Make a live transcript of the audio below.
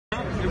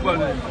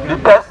the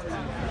test,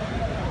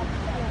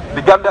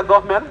 the Gambia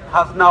government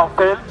has now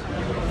failed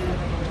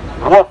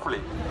woefully.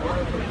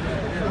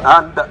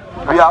 And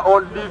we are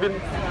all living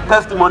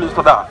testimonies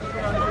to that.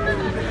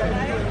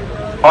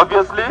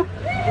 Obviously,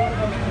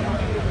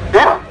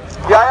 if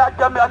Yahya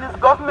Jammeh and his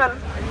government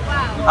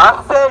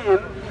are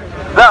saying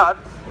that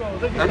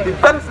a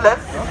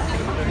defenseless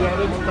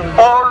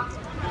old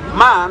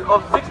man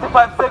of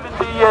 65,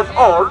 70 years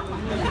old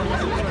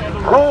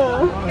who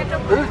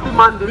is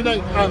demanding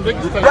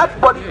the dead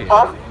body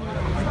of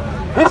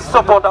his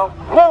supporter,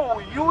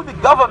 who you, the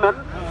government,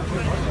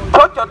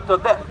 tortured to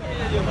death.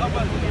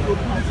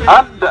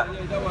 And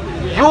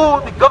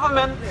you, the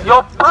government,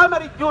 your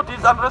primary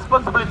duties and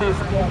responsibilities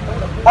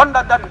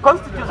under that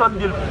constitution,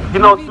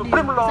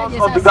 supreme laws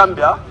of the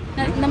Gambia,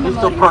 is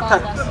to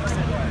protect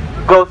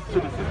those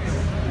citizens.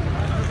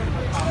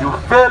 You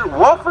fail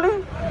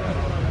woefully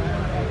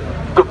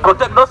to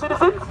protect those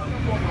citizens.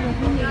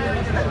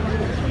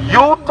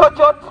 You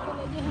tortured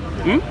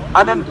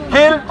and then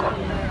killed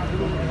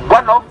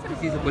one of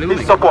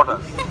his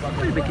supporters.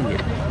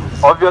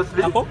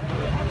 Obviously,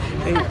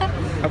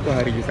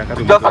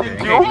 just hit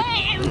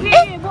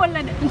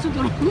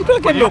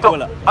you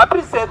to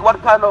appreciate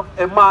what kind of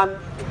a man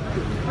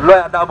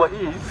Lawyer Dabo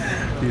is.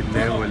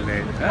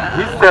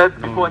 He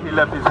said before he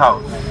left his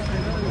house,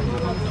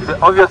 he said,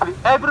 obviously,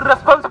 every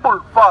responsible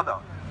father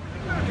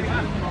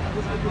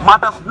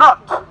matters not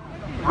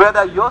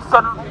whether your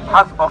son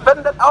has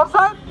offended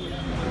outside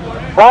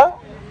or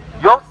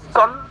your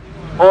son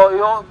or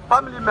your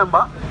family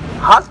member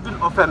has been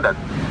offended.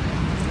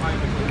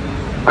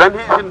 When he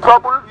is in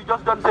trouble, you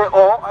just don't say,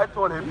 oh, I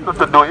told him not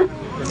to do it.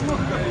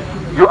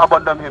 You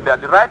abandon him there.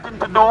 The right thing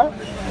to do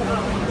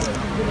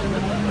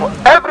for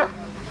every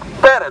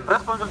parent,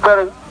 responsible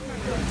parent,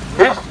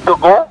 is to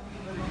go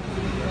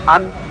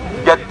and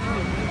get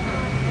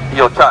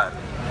your child.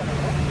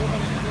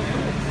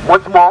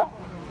 Much more,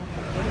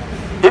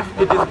 if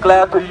it is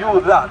clear to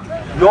you that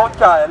your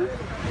child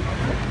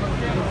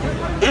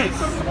is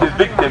the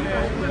victim,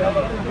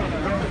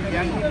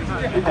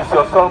 it is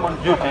your solemn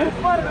duty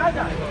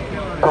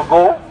to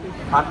go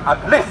and at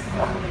least,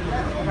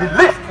 the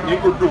least you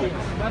could do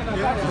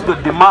is to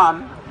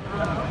demand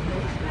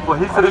for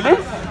his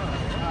release,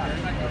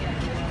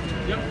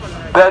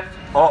 dead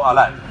or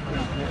alive.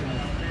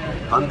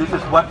 And this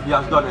is what he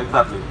has done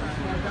exactly.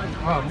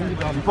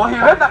 Before he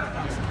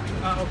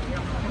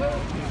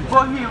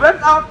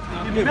went out,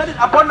 he made it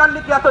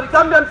abundantly clear to the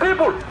Gambian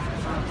people,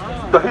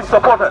 to his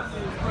supporters.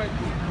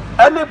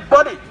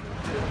 Anybody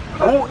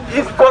who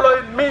is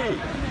following me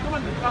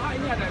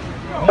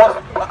must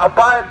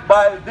abide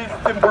by these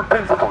simple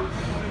principles.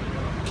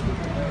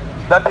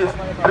 That is,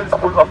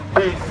 principle of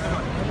peace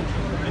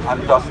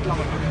and justice.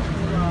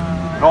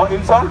 No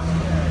insults,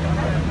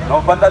 no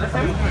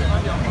vandalism,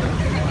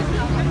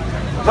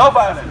 no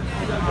violence.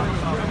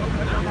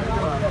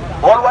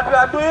 All what we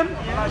are doing,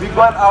 we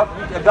going out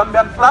with a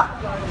Gambian flag,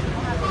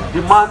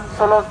 demand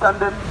solo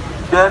standing,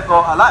 dead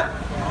or alive.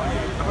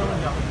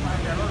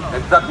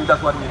 Exactly,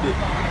 that's what we did.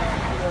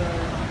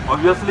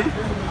 Obviously,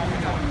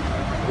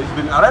 he's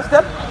been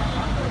arrested.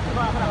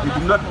 He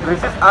did not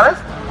resist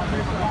arrest.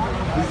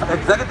 His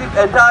executive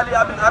entirely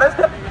have been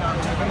arrested.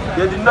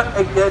 They did not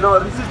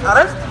resist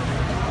arrest.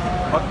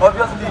 But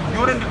obviously,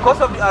 during the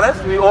course of the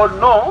arrest, we all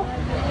know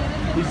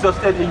he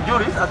sustained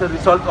injuries as a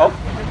result of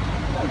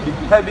the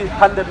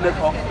heavy-handedness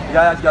of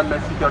Yahya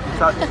Jammeh's security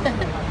service.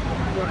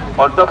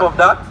 On top of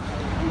that,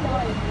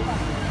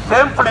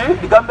 shamefully,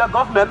 the Gambia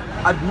government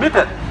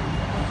admitted,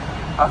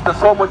 after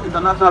so much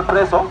international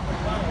pressure,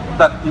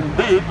 that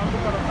indeed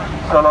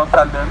Solon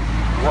Sanders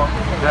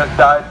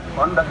died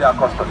under their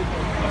custody.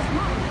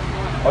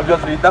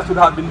 Obviously, that should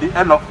have been the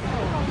end of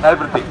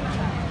everything.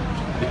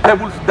 The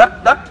tables,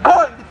 that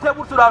point, the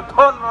table should have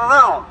turned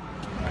around.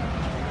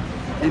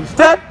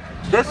 Instead,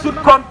 they should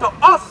come to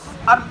us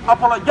and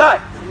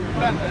apologize,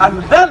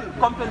 and then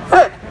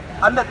compensate,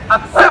 and then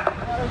accept.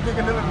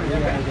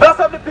 Those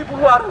are the people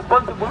who are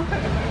responsible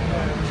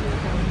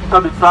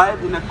to be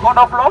tried in a court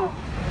of law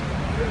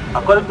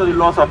according to the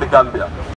laws of the Gambia.